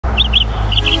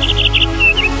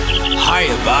are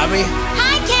you, Barbie?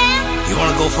 Hi, Ken. You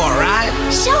wanna go for a ride?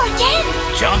 Sure, Ken.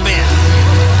 Jump in.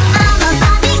 I'm a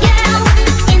Barbie girl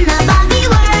in the Barbie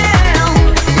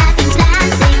world. Life in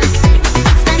plastic,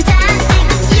 it's fantastic.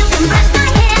 You can brush my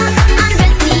hair,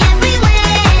 undress me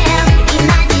everywhere.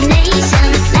 Imagination,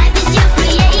 life is your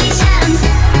creation.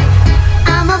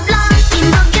 I'm a blonde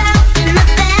girl in the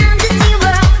fantasy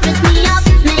world. Dress me up,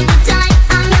 make it tight,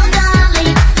 I'm your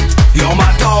darling. You're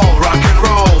my doll, rock and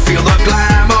roll. Feel the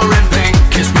glamour and pink.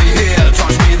 Kiss me here,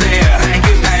 touch me there,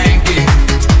 hanky panky.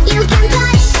 You can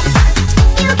touch,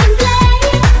 you can play.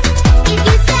 If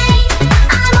you say,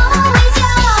 I'm always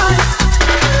yours.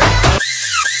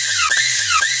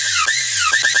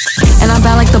 And I'm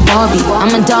bad like the Barbie.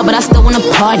 I'm a doll, but I still wanna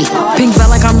party. Pink felt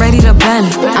like I'm ready to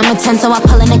bend. I'm a 10, so I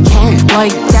pull in a Ken.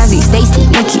 Like Jazzy, Stacy,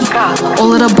 Nikki.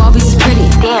 All of the Barbies is pretty.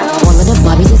 Damn. All of the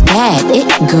Barbies is bad. It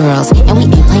girls, and we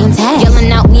ain't playing tag.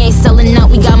 Yelling out, we ain't selling out.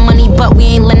 We got money, but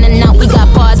we ain't lending out. We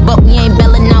got bars, but we ain't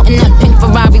belling out. In that pink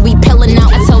Ferrari, we pillin'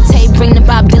 out. I told Tay, bring the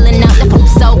Bob Dylan out. The poop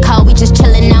so cold, we just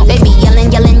chillin' out. Baby,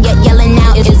 yelling, yet yelling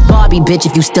out. It's Barbie, bitch,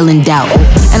 if you still in doubt.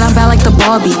 And I'm bad like the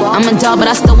Barbie. I'm a doll, but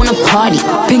I still wanna party.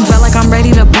 Pink felt like I'm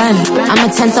ready to bend. I'm a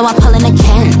 10, so I pull in a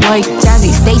Ken. Like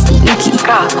Jazzy, Stacy, Nikki.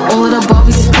 All of the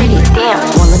Barbies is pretty. Damn.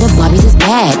 All of the Barbies is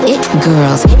bad. It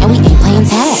girls, and we ain't playing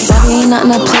tag. Barbie ain't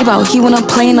nothing to play about. He wanna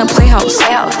play in a playhouse.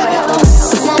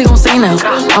 The they gon' say now?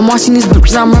 I'm watching these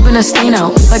bitches, I'm rubbing a stain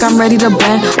out. Like I'm ready to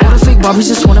bend. All the fake Barbies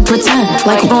just wanna pretend.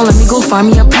 Like, hold on, let me go find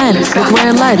me a pen. Look where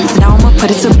it led. Now I'ma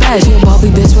put it to bed. She a Barbie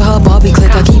bitch with her Barbie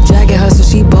click. I keep dragging her so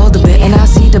she bald a bit. And I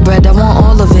see the bread, I want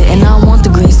all of it. And I want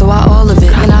the green, so I all of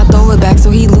it. And I throw it back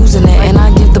so he losing it. And I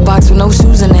give the box with no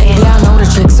shoes in it. Yeah, I know the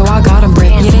trick, so I got him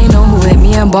brick. Yeah, they know who it,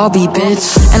 me and Barbie,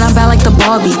 bitch. And I'm bad like the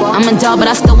Barbie. I'm a doll, but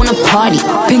I still wanna party.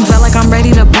 Pink felt like I'm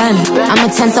ready to bend. I'm a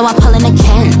 10, so I pull in a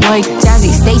Ken. Like Jazzy,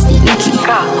 Stacy, Nikki.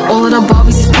 All of the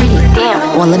Barbies is pretty.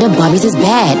 Damn. All of the Barbies is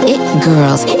bad. It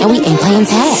girls, and we ain't playing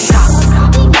tag.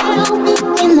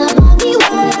 In the Barbie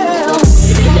world.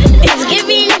 It's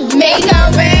giving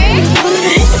makeover.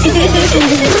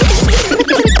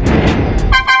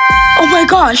 Oh my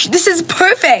gosh, this is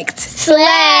perfect.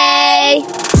 Slay.